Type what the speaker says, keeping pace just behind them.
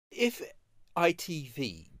If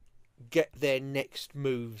ITV get their next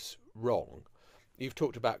moves wrong, you've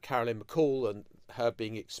talked about Carolyn McCall and her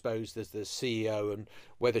being exposed as the CEO and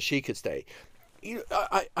whether she could stay.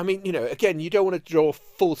 I mean, again, you don't want to draw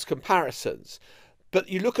false comparisons, but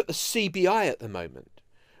you look at the CBI at the moment,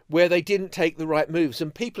 where they didn't take the right moves,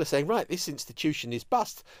 and people are saying, right, this institution is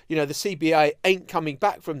bust. The CBI ain't coming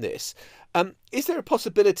back from this. Is there a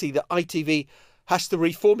possibility that ITV has to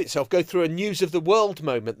reform itself, go through a news of the world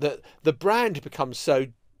moment, that the brand becomes so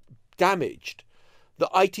damaged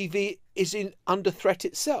that ITV is under threat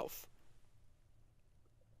itself?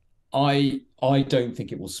 I don't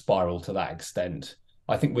think it will spiral to that extent.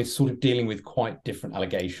 I think we're sort of dealing with quite different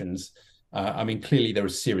allegations. I mean, clearly there are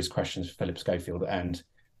serious questions for Philip Schofield and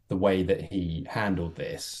the way that he handled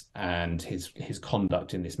this and his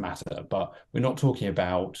conduct in this matter. But we're not talking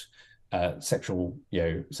about sexual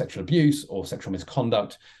abuse or sexual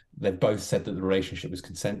misconduct. They've both said that the relationship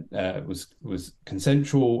was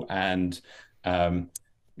consensual and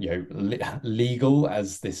legal,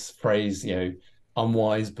 as this phrase,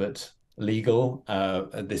 unwise but legal.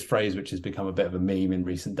 This phrase, which has become a bit of a meme in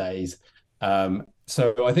recent days.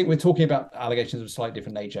 So I think we're talking about allegations of a slightly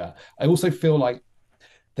different nature. I also feel like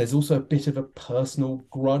there's also a bit of a personal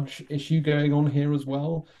grudge issue going on here as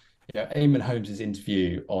well. Eamon Holmes's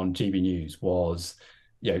interview on GB News was,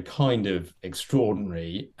 kind of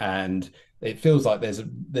extraordinary, and it feels like there's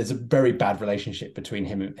a very bad relationship between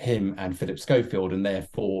him and Philip Schofield, and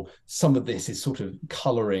therefore some of this is sort of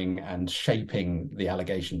colouring and shaping the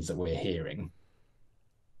allegations that we're hearing.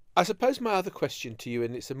 I suppose my other question to you,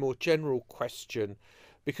 and it's a more general question,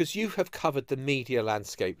 because you have covered the media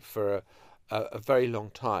landscape for a very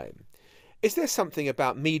long time. Is there something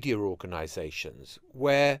about media organisations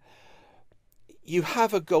where you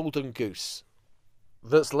have a golden goose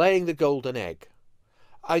that's laying the golden egg,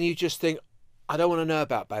 and you just think, I don't want to know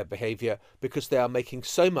about bad behaviour because they are making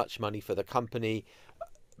so much money for the company.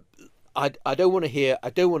 I don't want to hear, I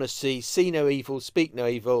don't want to see no evil, speak no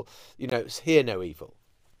evil, hear no evil.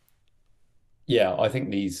 Yeah, I think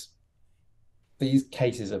these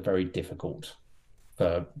cases are very difficult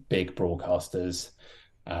for big broadcasters,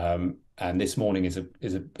 and this morning is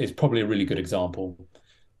probably a really good example.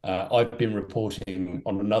 I've been reporting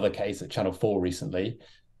on another case at Channel 4 recently.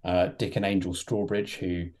 Dick and Angel Strawbridge,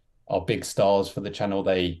 who are big stars for the channel,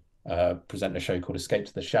 they present a show called Escape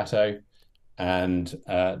to the Chateau, and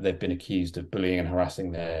they've been accused of bullying and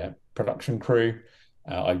harassing their production crew.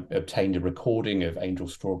 I obtained a recording of Angel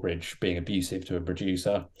Strawbridge being abusive to a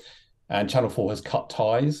producer, and Channel 4 has cut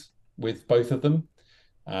ties with both of them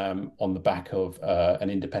on the back of an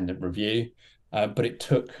independent review. But it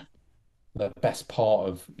took the best part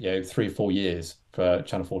of 3 or 4 years for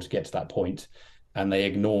Channel 4 to get to that point, and they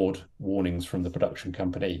ignored warnings from the production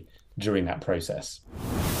company during that process.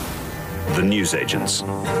 The Newsagents.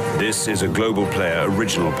 This is a Global Player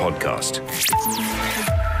original podcast.